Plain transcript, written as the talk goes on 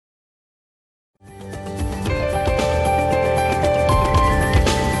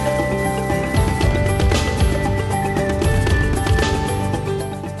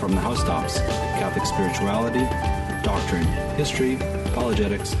history,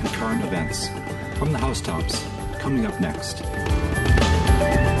 apologetics, and current events. From the housetops, coming up next.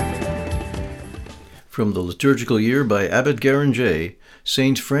 From the Liturgical Year by Abbot Guéranger,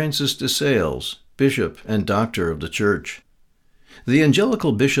 Saint Francis de Sales, Bishop and Doctor of the Church. The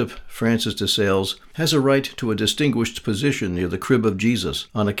angelical Bishop Francis de Sales has a right to a distinguished position near the crib of Jesus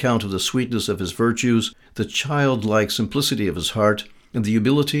on account of the sweetness of his virtues, the childlike simplicity of his heart, and the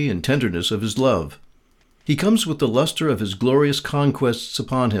humility and tenderness of his love. He comes with the luster of his glorious conquests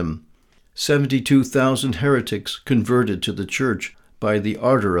upon him. 72,000 heretics converted to the Church by the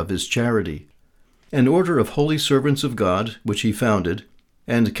ardor of his charity. An order of holy servants of God, which he founded,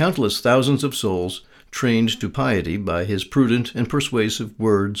 and countless thousands of souls trained to piety by his prudent and persuasive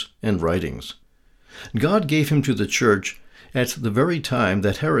words and writings. God gave him to the Church at the very time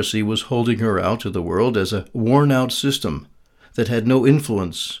that heresy was holding her out to the world as a worn-out system that had no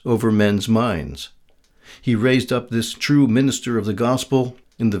influence over men's minds. He raised up this true minister of the gospel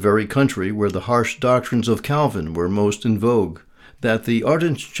in the very country where the harsh doctrines of Calvin were most in vogue, that the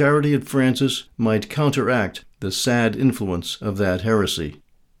ardent charity of Francis might counteract the sad influence of that heresy.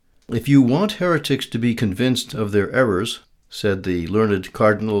 "If you want heretics to be convinced of their errors," said the learned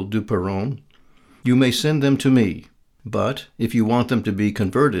Cardinal du Perron, "you may send them to me, but if you want them to be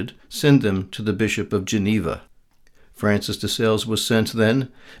converted, send them to the Bishop of Geneva." Francis de Sales was sent then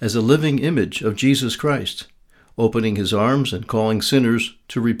as a living image of Jesus Christ, opening his arms and calling sinners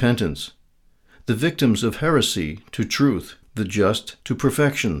to repentance, the victims of heresy to truth, the just to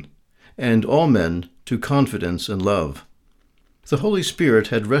perfection, and all men to confidence and love. The Holy Spirit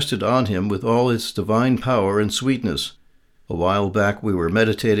had rested on him with all its divine power and sweetness. A while back we were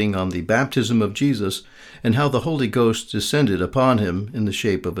meditating on the baptism of Jesus and how the Holy Ghost descended upon him in the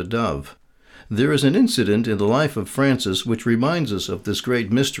shape of a dove. There is an incident in the life of Francis which reminds us of this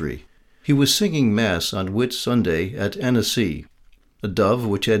great mystery. He was singing Mass on Whit Sunday at Annecy. A dove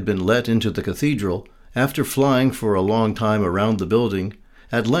which had been let into the cathedral, after flying for a long time around the building,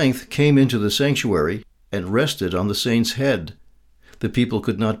 at length came into the sanctuary and rested on the saint's head. The people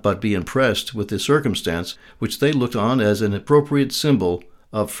could not but be impressed with the circumstance, which they looked on as an appropriate symbol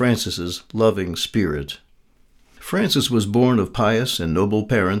of Francis's loving spirit. Francis was born of pious and noble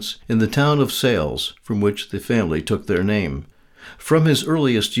parents in the town of Sales, from which the family took their name. From his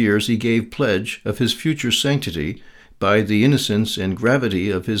earliest years he gave pledge of his future sanctity by the innocence and gravity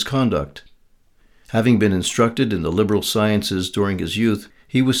of his conduct. Having been instructed in the liberal sciences during his youth,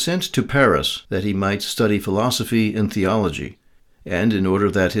 he was sent to Paris that he might study philosophy and theology, and in order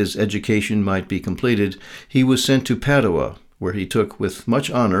that his education might be completed, he was sent to Padua, where he took with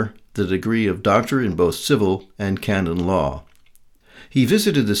much honor the degree of doctor in both civil and canon law. He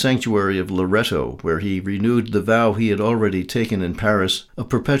visited the sanctuary of Loreto, where he renewed the vow he had already taken in Paris of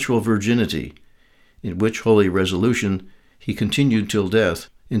perpetual virginity, in which holy resolution he continued till death,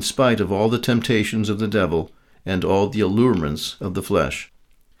 in spite of all the temptations of the devil and all the allurements of the flesh.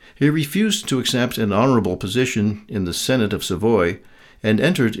 He refused to accept an honorable position in the Senate of Savoy and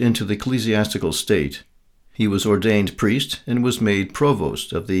entered into the ecclesiastical state. He was ordained priest and was made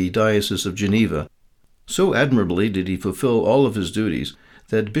provost of the Diocese of Geneva. So admirably did he fulfill all of his duties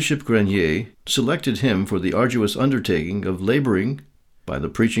that Bishop Grenier selected him for the arduous undertaking of laboring, by the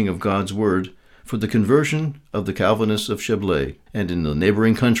preaching of God's word, for the conversion of the Calvinists of Chablais and in the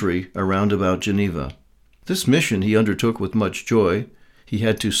neighboring country around about Geneva. This mission he undertook with much joy. He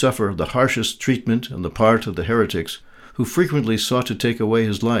had to suffer the harshest treatment on the part of the heretics, who frequently sought to take away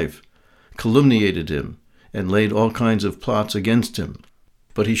his life, calumniated him, and laid all kinds of plots against him.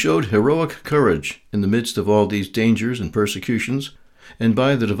 But he showed heroic courage in the midst of all these dangers and persecutions, and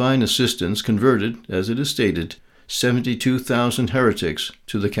by the divine assistance converted, as it is stated, 72,000 heretics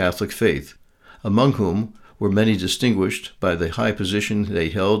to the Catholic faith, among whom were many distinguished by the high position they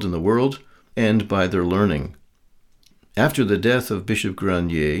held in the world and by their learning. After the death of Bishop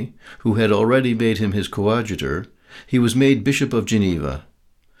Grenier, who had already made him his coadjutor, he was made Bishop of Geneva.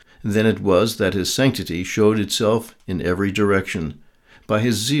 Then it was that his sanctity showed itself in every direction, by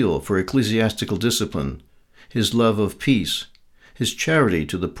his zeal for ecclesiastical discipline, his love of peace, his charity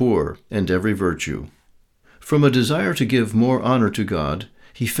to the poor, and every virtue. From a desire to give more honor to God,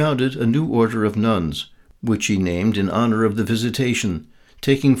 he founded a new order of nuns, which he named in honor of the Visitation,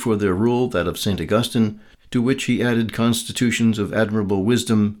 taking for their rule that of St. Augustine, to which he added constitutions of admirable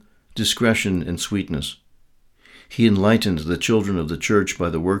wisdom, discretion, and sweetness. He enlightened the children of the Church by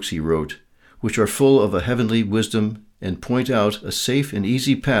the works he wrote, which are full of a heavenly wisdom and point out a safe and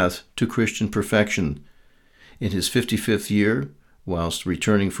easy path to Christian perfection. In his 55th year, whilst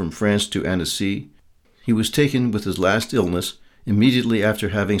returning from France to Annecy, he was taken with his last illness immediately after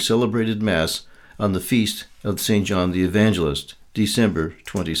having celebrated Mass on the feast of St. John the Evangelist, December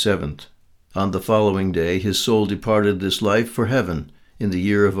 27th. On the following day his soul departed this life for heaven in the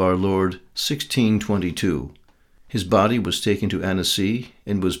year of our Lord 1622. His body was taken to Annecy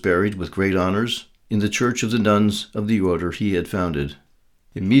and was buried with great honors in the church of the nuns of the order he had founded.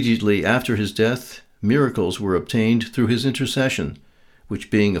 Immediately after his death, miracles were obtained through his intercession, which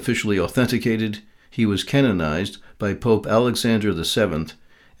being officially authenticated, he was canonized by Pope Alexander VII,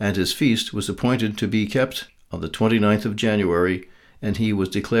 and his feast was appointed to be kept on the 29th of January, and he was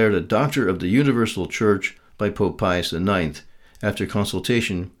declared a Doctor of the Universal Church by Pope Pius IX, after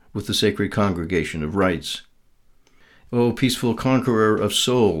consultation with the Sacred Congregation of Rites. O peaceful conqueror of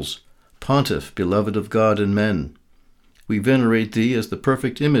souls, Pontiff, beloved of God and men, we venerate thee as the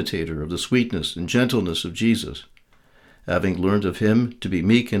perfect imitator of the sweetness and gentleness of Jesus. Having learned of him to be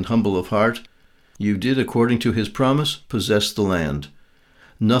meek and humble of heart, you did, according to his promise, possess the land.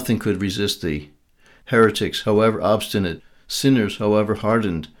 Nothing could resist thee. Heretics, however obstinate, sinners, however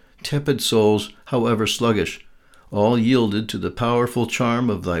hardened, tepid souls, however sluggish, all yielded to the powerful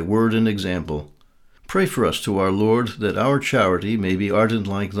charm of thy word and example. Pray for us to our Lord that our charity may be ardent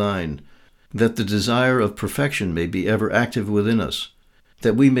like thine, that the desire of perfection may be ever active within us,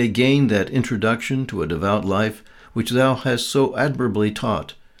 that we may gain that introduction to a devout life which thou hast so admirably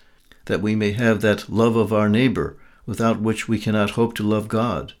taught, that we may have that love of our neighbor without which we cannot hope to love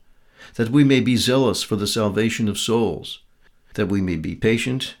God, that we may be zealous for the salvation of souls, that we may be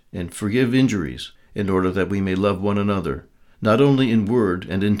patient and forgive injuries, in order that we may love one another, not only in word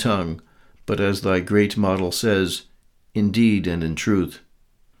and in tongue, but as thy great model says, in deed and in truth.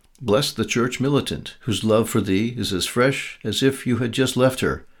 Bless the church militant, whose love for thee is as fresh as if you had just left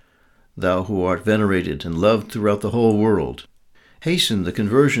her, thou who art venerated and loved throughout the whole world. Hasten the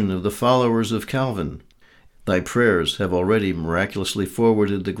conversion of the followers of Calvin. Thy prayers have already miraculously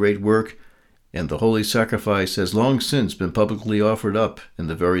forwarded the great work, and the holy sacrifice has long since been publicly offered up in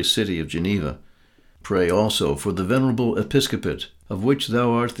the very city of Geneva. Pray also for the venerable episcopate, of which thou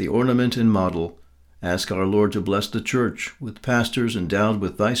art the ornament and model. Ask our Lord to bless the Church with pastors endowed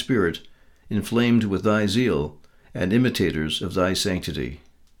with thy Spirit, inflamed with thy zeal, and imitators of thy sanctity.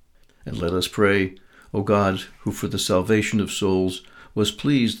 And let us pray, O God, who for the salvation of souls was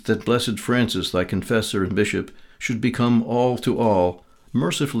pleased that blessed Francis, thy confessor and bishop, should become all to all,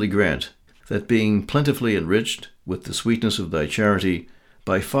 mercifully grant that, being plentifully enriched with the sweetness of thy charity,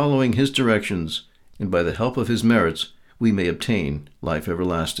 by following his directions, and by the help of his merits, we may obtain life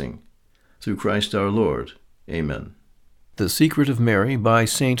everlasting. Through Christ our Lord. Amen. The Secret of Mary by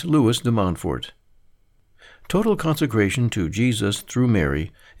St. Louis de Montfort. Total consecration to Jesus through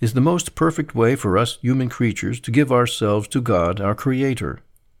Mary is the most perfect way for us human creatures to give ourselves to God, our Creator.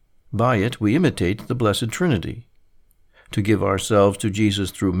 By it we imitate the Blessed Trinity. To give ourselves to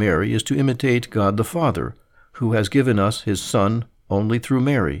Jesus through Mary is to imitate God the Father, who has given us his Son only through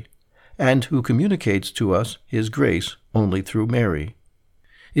Mary, and who communicates to us his grace only through Mary.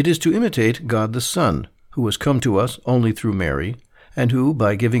 It is to imitate God the Son, who has come to us only through Mary, and who,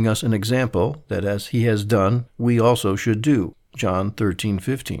 by giving us an example that as he has done, we also should do, John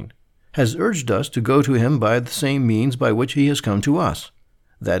 13:15, has urged us to go to him by the same means by which he has come to us,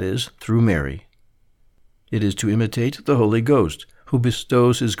 that is, through Mary. It is to imitate the Holy Ghost, who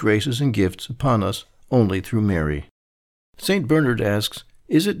bestows his graces and gifts upon us only through Mary. St. Bernard asks,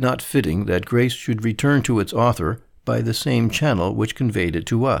 is it not fitting that grace should return to its author by the same channel which conveyed it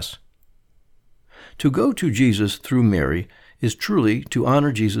to us? To go to Jesus through Mary is truly to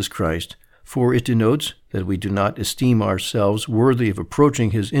honor Jesus Christ, for it denotes that we do not esteem ourselves worthy of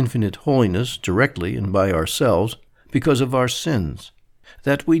approaching his infinite holiness directly and by ourselves because of our sins,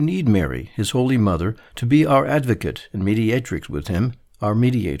 that we need Mary, his holy mother, to be our advocate and mediatrix with him, our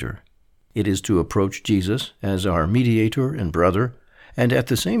mediator. It is to approach Jesus as our mediator and brother, and at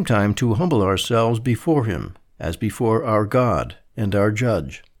the same time to humble ourselves before him, as before our God and our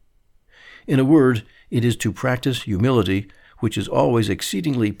Judge. In a word, it is to practice humility, which is always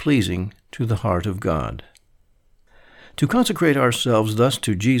exceedingly pleasing to the heart of God. To consecrate ourselves thus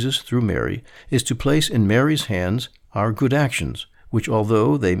to Jesus through Mary is to place in Mary's hands our good actions, which,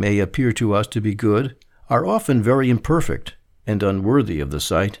 although they may appear to us to be good, are often very imperfect and unworthy of the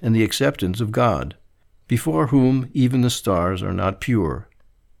sight and the acceptance of God, before whom even the stars are not pure.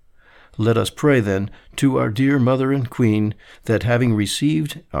 Let us pray, then, to our dear Mother and Queen, that having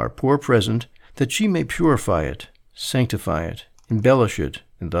received our poor present, that she may purify it, sanctify it, embellish it,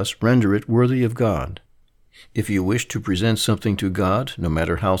 and thus render it worthy of God. If you wish to present something to God, no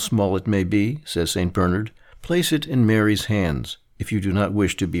matter how small it may be, says St. Bernard, place it in Mary's hands, if you do not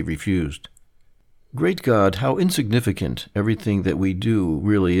wish to be refused. Great God, how insignificant everything that we do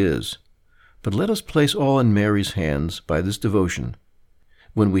really is. But let us place all in Mary's hands by this devotion.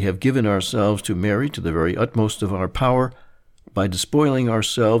 When we have given ourselves to Mary to the very utmost of our power, by despoiling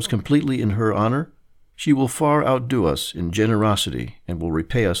ourselves completely in her honor, she will far outdo us in generosity and will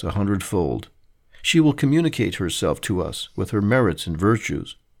repay us 100-fold. She will communicate herself to us with her merits and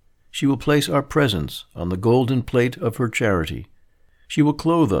virtues. She will place our presence on the golden plate of her charity. She will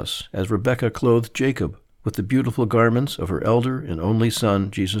clothe us, as Rebekah clothed Jacob, with the beautiful garments of her elder and only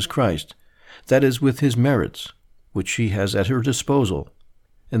Son, Jesus Christ, that is, with his merits, which she has at her disposal.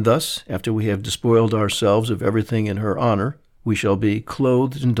 And thus, after we have despoiled ourselves of everything in her honor, we shall be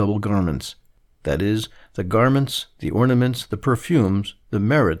clothed in double garments, that is, the garments, the ornaments, the perfumes, the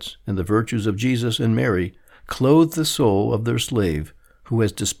merits, and the virtues of Jesus and Mary clothe the soul of their slave, who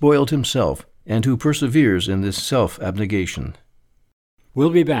has despoiled himself and who perseveres in this self-abnegation. We'll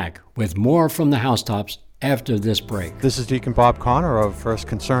be back with more from the housetops after this break. This is Deacon Bob Connor of First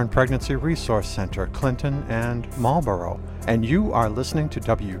Concern Pregnancy Resource Center, Clinton and Marlborough, and you are listening to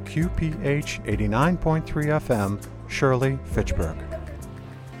WQPH 89.3 FM, Shirley, Fitchburg.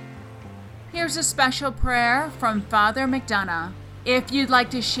 Here's a special prayer from Father McDonough. If you'd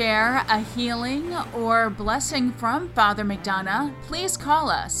like to share a healing or blessing from Father McDonough, please call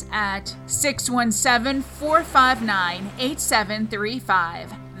us at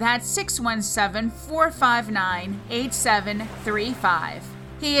 617-459-8735. That's 617-459-8735.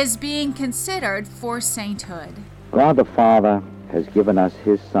 He is being considered for sainthood. God the Father has given us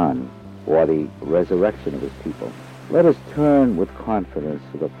his Son for the resurrection of his people. Let us turn with confidence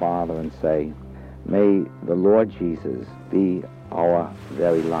to the Father and say, may the Lord Jesus be our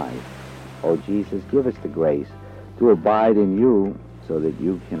very life. Oh Jesus, give us the grace to abide in you so that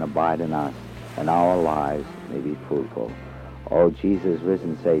you can abide in us and our lives may be fruitful. Oh Jesus,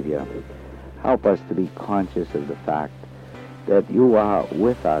 risen Savior, help us to be conscious of the fact that you are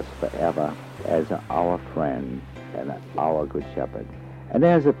with us forever as our friend and our good shepherd. And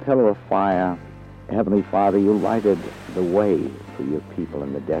as a pillar of fire, Heavenly Father, you lighted the way for your people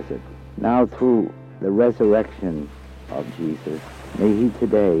in the desert. Now through the resurrection of Jesus, may he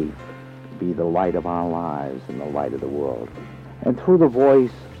today be the light of our lives and the light of the world. And through the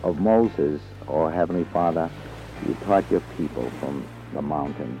voice of Moses, oh Heavenly Father, you taught your people from the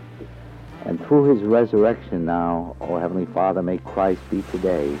mountain. And through his resurrection now, oh Heavenly Father, may Christ be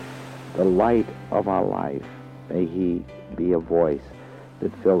today the light of our life. May he be a voice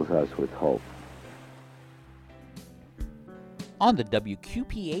that fills us with hope. On the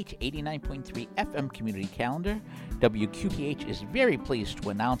WQPH 89.3 FM community calendar, WQPH is very pleased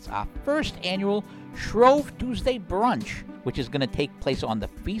to announce our first annual Shrove Tuesday brunch, which is going to take place on the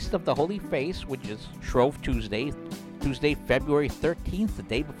Feast of the Holy Face, which is Shrove Tuesday, February 13th, the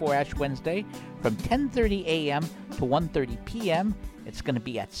day before Ash Wednesday, from 10:30 a.m. to 1:30 p.m. It's going to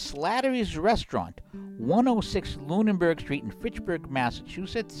be at Slattery's Restaurant, 106 Lunenburg Street in Fitchburg,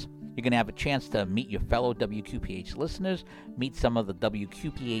 Massachusetts. You're going to have a chance to meet your fellow WQPH listeners, meet some of the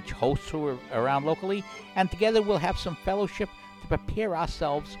WQPH hosts who are around locally, and together we'll have some fellowship to prepare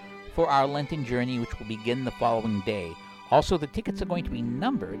ourselves for our Lenten journey, which will begin the following day. Also, the tickets are going to be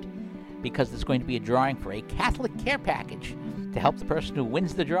numbered because there's going to be a drawing for a Catholic care package to help the person who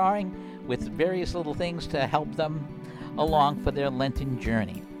wins the drawing with various little things to help them along for their Lenten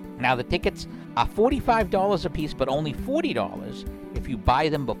journey. Now, the tickets are $45 a piece, but only $40 if you buy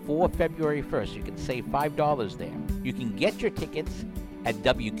them before February 1st. You can save $5 there. You can get your tickets at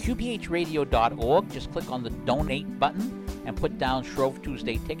WQPHradio.org. Just click on the Donate button and put down Shrove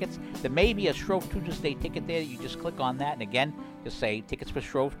Tuesday tickets. There may be a Shrove Tuesday ticket there. You just click on that, and again, just say Tickets for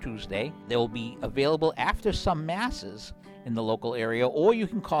Shrove Tuesday. They will be available after some masses in the local area, or you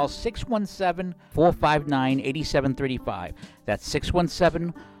can call 617-459-8735. That's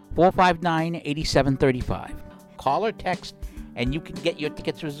 617-459-8735. Call or text, and you can get your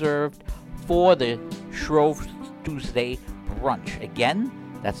tickets reserved for the Shrove Tuesday brunch. Again,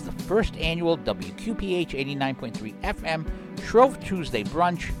 that's the first annual WQPH 89.3 FM Shrove Tuesday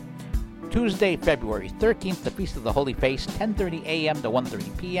brunch, Tuesday, February 13th, the Feast of the Holy Face, 10:30 a.m. to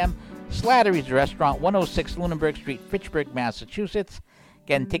 1:30 p.m., Slattery's Restaurant, 106 Lunenburg Street, Fitchburg, Massachusetts.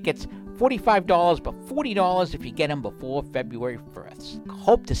 Again, tickets $45, but $40 if you get them before February 1st.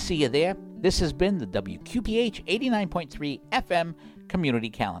 Hope to see you there. This has been the WQPH 89.3 FM Community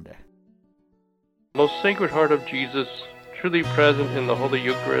Calendar. Most Sacred Heart of Jesus, truly present in the Holy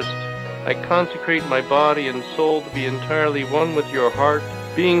Eucharist, I consecrate my body and soul to be entirely one with your heart,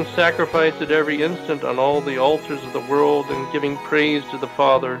 being sacrificed at every instant on all the altars of the world and giving praise to the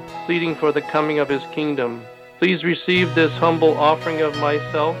Father, pleading for the coming of his kingdom. Please receive this humble offering of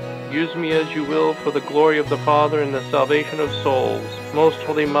myself Use me as you will for the glory of the Father and the salvation of souls. Most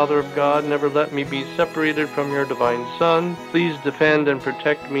Holy Mother of God, never let me be separated from your divine Son. Please defend and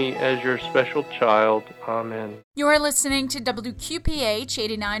protect me as your special child. Amen. You are listening to WQPH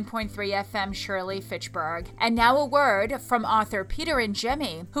 89.3 FM Shirley, Fitchburg. And now a word from author Peter and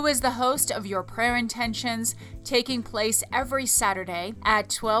Jemmy, who is the host of Your Prayer Intentions, taking place every Saturday at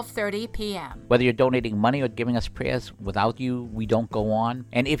 12:30 p.m. Whether you're donating money or giving us prayers, without you, we don't go on.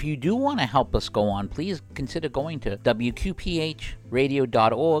 And if you do want to help us go on, please consider going to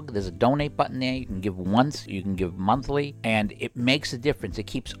WQPHradio.org. There's a donate button there. You can give once, you can give monthly, and it makes a difference. It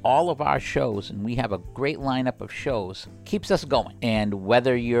keeps all of our shows, and we have a great lineup of shows, keeps us going. And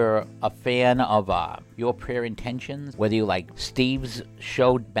whether you're a fan of Your Prayer Intentions, whether you like Steve's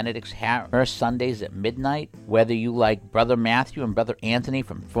show, Benedict's Her Sundays at midnight, whether you like Brother Matthew and Brother Anthony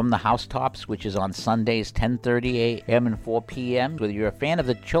from the Housetops, which is on Sundays 10:30 a.m. and 4 p.m., whether you're a fan of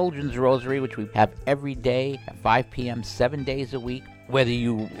the Children's Rosary, which we have every day at 5 p.m., 7 days a week, whether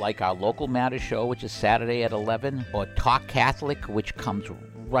you like our Local Matters show, which is Saturday at 11, or Talk Catholic, which comes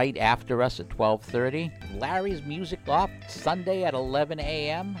right after us at 12:30, Larry's Music Off Sunday at 11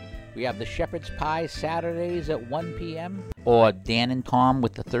 a.m., we have the Shepherd's Pie Saturdays at 1 p.m., or Dan and Tom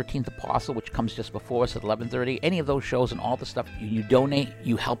with the 13th Apostle, which comes just before us at 11:30. Any of those shows and all the stuff you donate,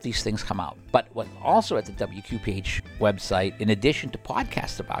 you help these things come out. But what also at the WQPH website, in addition to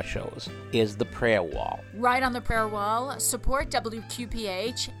podcasts of our shows, is the prayer wall. Right on the prayer wall, support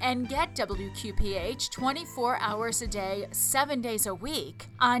WQPH and get WQPH 24 hours a day, 7 days a week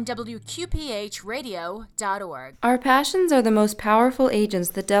on WQPHradio.org. Our passions are the most powerful agents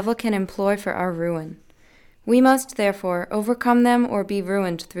the devil can employ for our ruin. We must, therefore, overcome them or be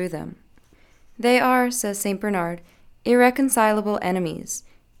ruined through them. They are, says St. Bernard, irreconcilable enemies.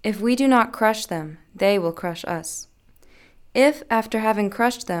 If we do not crush them, they will crush us. If, after having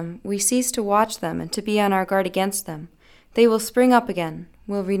crushed them, we cease to watch them and to be on our guard against them, they will spring up again,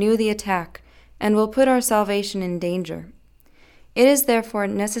 will renew the attack, and will put our salvation in danger. It is therefore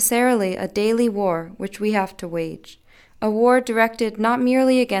necessarily a daily war which we have to wage, a war directed not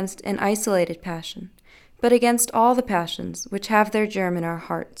merely against an isolated passion, but against all the passions which have their germ in our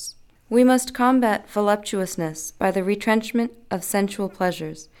hearts. We must combat voluptuousness by the retrenchment of sensual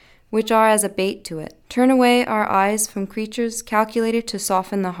pleasures, which are as a bait to it, turn away our eyes from creatures calculated to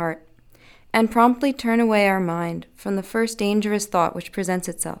soften the heart, and promptly turn away our mind from the first dangerous thought which presents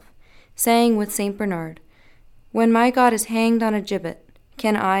itself, saying with St. Bernard, "When my God is hanged on a gibbet,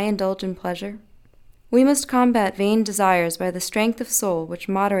 can I indulge in pleasure?" We must combat vain desires by the strength of soul which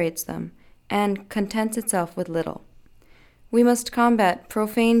moderates them and contents itself with little. We must combat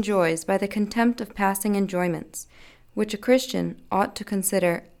profane joys by the contempt of passing enjoyments, which a Christian ought to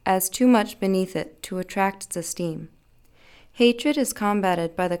consider as too much beneath it to attract its esteem. Hatred is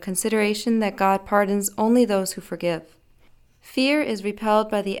combated by the consideration that God pardons only those who forgive. Fear is repelled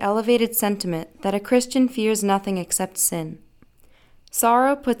by the elevated sentiment that a Christian fears nothing except sin.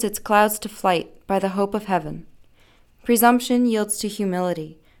 Sorrow puts its clouds to flight by the hope of heaven. Presumption yields to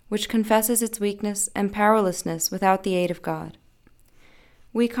humility, which confesses its weakness and powerlessness without the aid of God.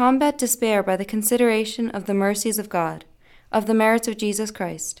 We combat despair by the consideration of the mercies of God, of the merits of Jesus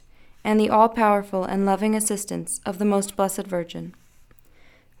Christ, and the all-powerful and loving assistance of the Most Blessed Virgin.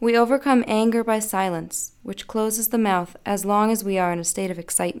 We overcome anger by silence, which closes the mouth as long as we are in a state of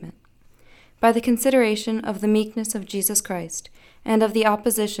excitement, by the consideration of the meekness of Jesus Christ and of the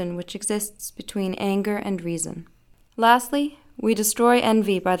opposition which exists between anger and reason. Lastly, we destroy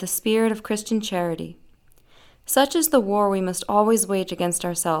envy by the spirit of Christian charity. Such is the war we must always wage against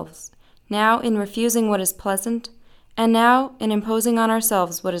ourselves, now in refusing what is pleasant, and now in imposing on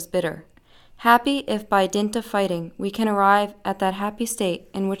ourselves what is bitter. Happy if by dint of fighting we can arrive at that happy state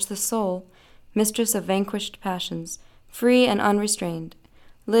in which the soul, mistress of vanquished passions, free and unrestrained,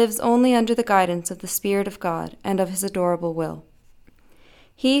 lives only under the guidance of the Spirit of God and of His adorable will.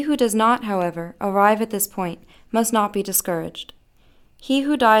 He who does not, however, arrive at this point must not be discouraged. He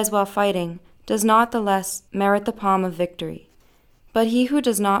who dies while fighting does not the less merit the palm of victory, but he who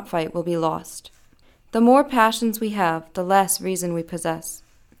does not fight will be lost. The more passions we have, the less reason we possess.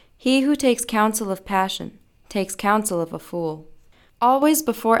 He who takes counsel of passion takes counsel of a fool. Always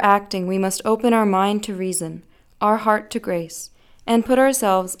before acting we must open our mind to reason, our heart to grace, and put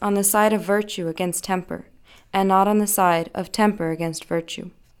ourselves on the side of virtue against temper, and not on the side of temper against virtue.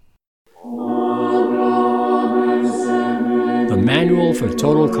 The Manual for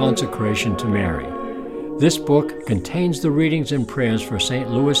Total Consecration to Mary. This book contains the readings and prayers for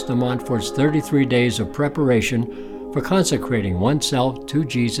St. Louis de Montfort's 33 days of preparation for consecrating oneself to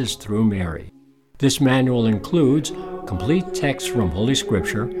Jesus through Mary. This manual includes complete texts from Holy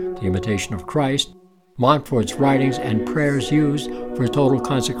Scripture, The Imitation of Christ, Montfort's writings and prayers used for total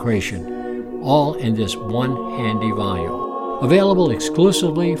consecration, all in this one handy volume. Available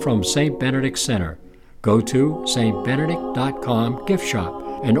exclusively from St. Benedict's Center. Go to stbenedict.com gift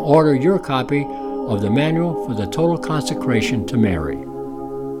shop and order your copy of the Manual for the Total Consecration to Mary.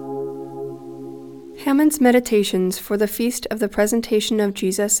 Hammond's Meditations for the Feast of the Presentation of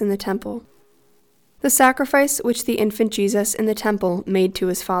Jesus in the Temple. The sacrifice which the infant Jesus in the temple made to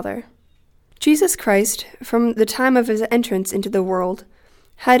his Father. Jesus Christ, from the time of his entrance into the world,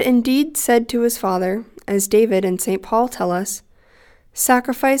 had indeed said to his Father, as David and St. Paul tell us,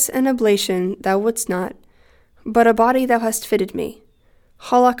 "Sacrifice and oblation thou wouldst not, but a body thou hast fitted me.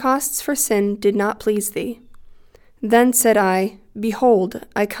 Holocausts for sin did not please thee. Then said I, Behold,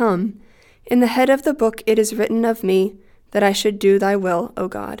 I come. In the head of the book it is written of me, that I should do thy will, O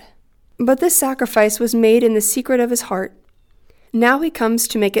God." But this sacrifice was made in the secret of his heart. Now he comes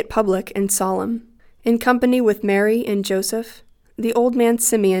to make it public and solemn, in company with Mary and Joseph, the old man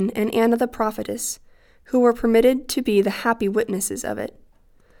Simeon, and Anna the prophetess, who were permitted to be the happy witnesses of it.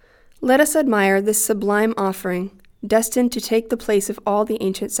 Let us admire this sublime offering, destined to take the place of all the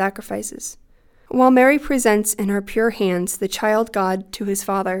ancient sacrifices. While Mary presents in her pure hands the child God to his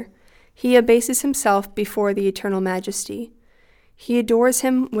Father, he abases himself before the eternal majesty. He adores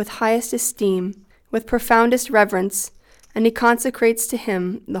him with highest esteem, with profoundest reverence, and he consecrates to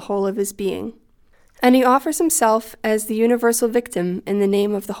him the whole of his being. And he offers himself as the universal victim in the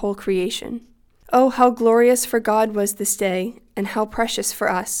name of the whole creation. Oh, how glorious for God was this day, and how precious for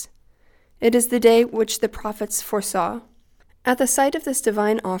us! It is the day which the prophets foresaw. At the sight of this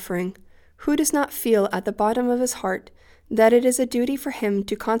divine offering, who does not feel at the bottom of his heart that it is a duty for him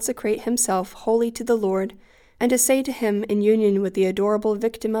to consecrate himself wholly to the Lord, and to say to him in union with the adorable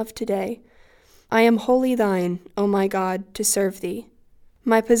victim of today, "I am wholly thine, O my God, to serve thee.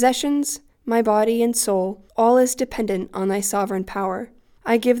 My possessions, my body and soul, all is dependent on thy sovereign power.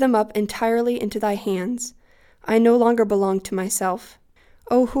 I give them up entirely into thy hands. I no longer belong to myself.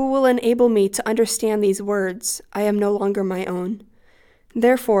 Oh, who will enable me to understand these words? I am no longer my own.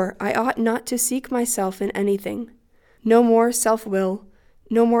 Therefore, I ought not to seek myself in anything. No more self-will,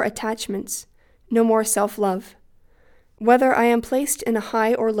 no more attachments, no more self-love. Whether I am placed in a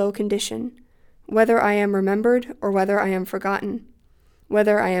high or low condition, whether I am remembered or whether I am forgotten,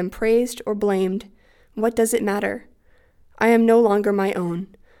 whether I am praised or blamed, what does it matter? I am no longer my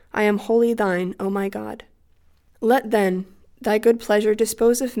own. I am wholly thine, O my God. Let then thy good pleasure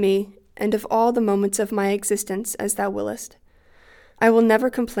dispose of me and of all the moments of my existence as thou willest. I will never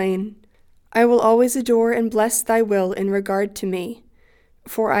complain. I will always adore and bless thy will in regard to me,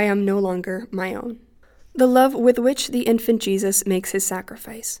 for I am no longer my own. The love with which the infant Jesus makes his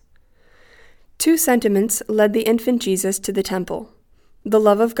sacrifice. Two sentiments led the infant Jesus to the temple: the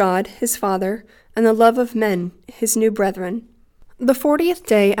love of God, his Father, and the love of men, his new brethren. The 40th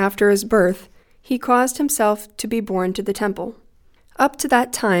day after his birth, he caused himself to be born to the temple. Up to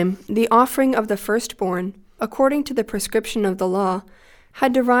that time, the offering of the firstborn, according to the prescription of the law,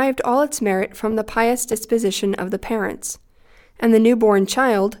 had derived all its merit from the pious disposition of the parents, and the newborn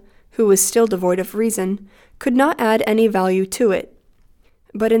child, who was still devoid of reason, could not add any value to it.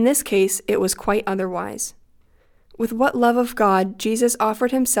 But in this case it was quite otherwise. With what love of God Jesus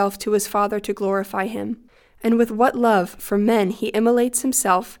offered himself to his Father to glorify him, and with what love for men he immolates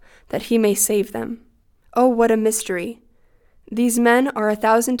himself that he may save them. Oh, what a mystery! These men are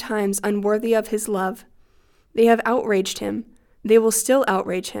 1,000 times unworthy of his love. They have outraged him. They will still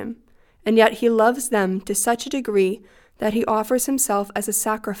outrage him, and yet he loves them to such a degree that he offers himself as a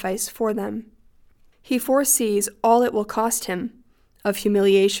sacrifice for them. He foresees all it will cost him, of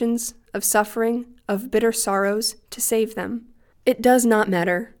humiliations, of suffering, of bitter sorrows, to save them. It does not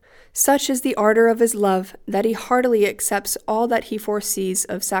matter. Such is the ardor of his love that he heartily accepts all that he foresees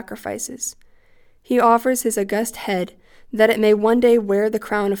of sacrifices. He offers his august head that it may one day wear the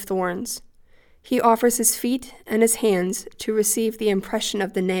crown of thorns. He offers his feet and his hands to receive the impression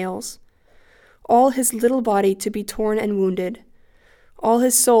of the nails, all his little body to be torn and wounded, all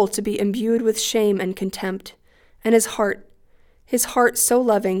his soul to be imbued with shame and contempt, and his heart so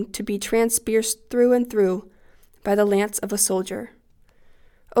loving to be transpierced through and through by the lance of a soldier.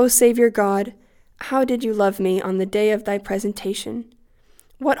 O Savior God, how did you love me on the day of thy presentation?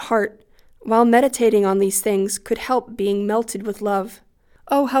 What heart, while meditating on these things, could help being melted with love?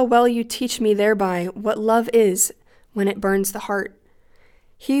 Oh, how well you teach me thereby what love is when it burns the heart.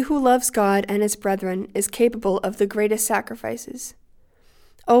 He who loves God and his brethren is capable of the greatest sacrifices.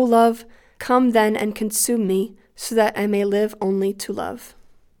 O love, come then and consume me, so that I may live only to love.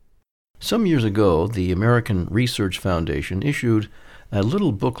 Some years ago, the American Research Foundation issued a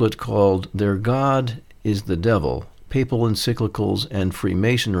little booklet called Their God is the Devil, Papal Encyclicals and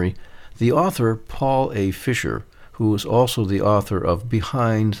Freemasonry, the author, Paul A. Fisher, who is also the author of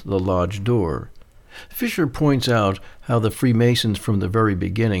Behind the Lodge Door. Fisher points out how the Freemasons from the very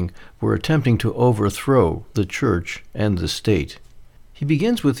beginning were attempting to overthrow the Church and the state. He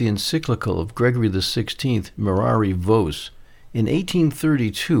begins with the encyclical of Gregory XVI, Mirari Vos. In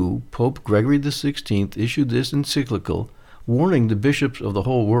 1832, Pope Gregory XVI issued this encyclical warning the bishops of the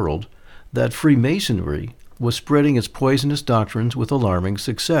whole world that Freemasonry was spreading its poisonous doctrines with alarming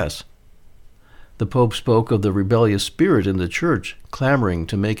success. The Pope spoke of the rebellious spirit in the Church, clamoring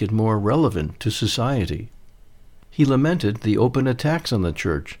to make it more relevant to society. He lamented the open attacks on the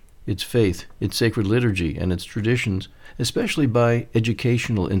Church, its faith, its sacred liturgy, and its traditions, especially by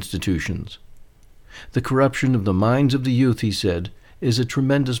educational institutions. The corruption of the minds of the youth, he said, is a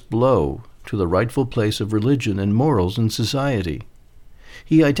tremendous blow to the rightful place of religion and morals in society.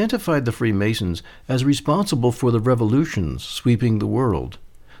 He identified the Freemasons as responsible for the revolutions sweeping the world,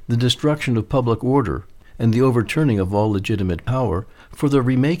 the destruction of public order, and the overturning of all legitimate power, for the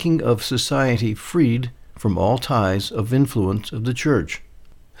remaking of society freed from all ties of influence of the Church.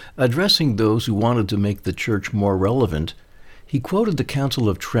 Addressing those who wanted to make the Church more relevant, he quoted the Council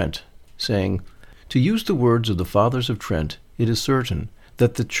of Trent, saying, "To use the words of the Fathers of Trent, it is certain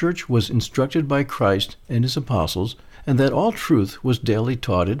that the Church was instructed by Christ and his apostles, and that all truth was daily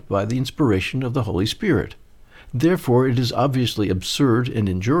taught it by the inspiration of the Holy Spirit. Therefore it is obviously absurd and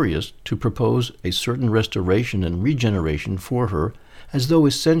injurious to propose a certain restoration and regeneration for her as though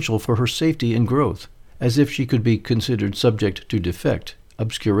essential for her safety and growth, as if she could be considered subject to defect,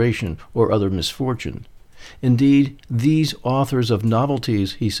 obscuration, or other misfortune. Indeed, these authors of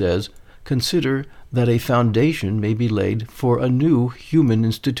novelties, he says, consider that a foundation may be laid for a new human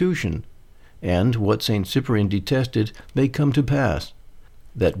institution, and what St. Cyprian detested may come to pass,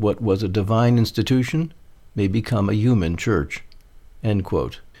 that what was a divine institution may become a human church." End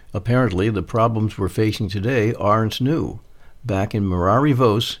quote. Apparently, the problems we're facing today aren't new. Back in Mirari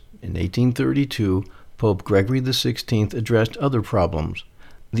Vos, in 1832, Pope Gregory XVI addressed other problems: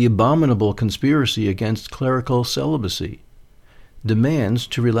 the abominable conspiracy against clerical celibacy, demands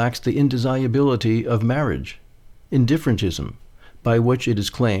to relax the indissolubility of marriage, indifferentism, by which it is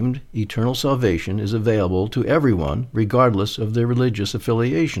claimed eternal salvation is available to everyone regardless of their religious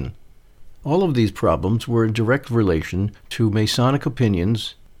affiliation. All of these problems were in direct relation to Masonic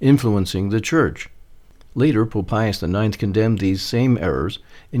opinions influencing the Church. Later, Pope Pius IX condemned these same errors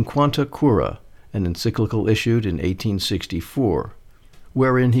in Quanta Cura, an encyclical issued in 1864,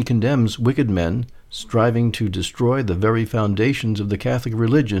 wherein he condemns wicked men striving to destroy the very foundations of the Catholic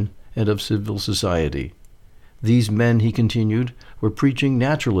religion and of civil society. These men, he continued, were preaching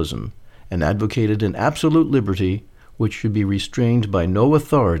naturalism and advocated an absolute liberty which should be restrained by no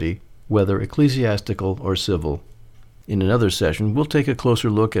authority, whether ecclesiastical or civil. In another session, we'll take a closer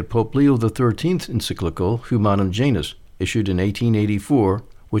look at Pope Leo XIII's encyclical Humanum Genus, issued in 1884,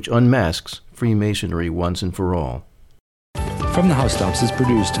 which unmasks Freemasonry once and for all. From the Housetops is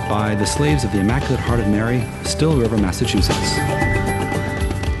produced by the Slaves of the Immaculate Heart of Mary, Still River, Massachusetts.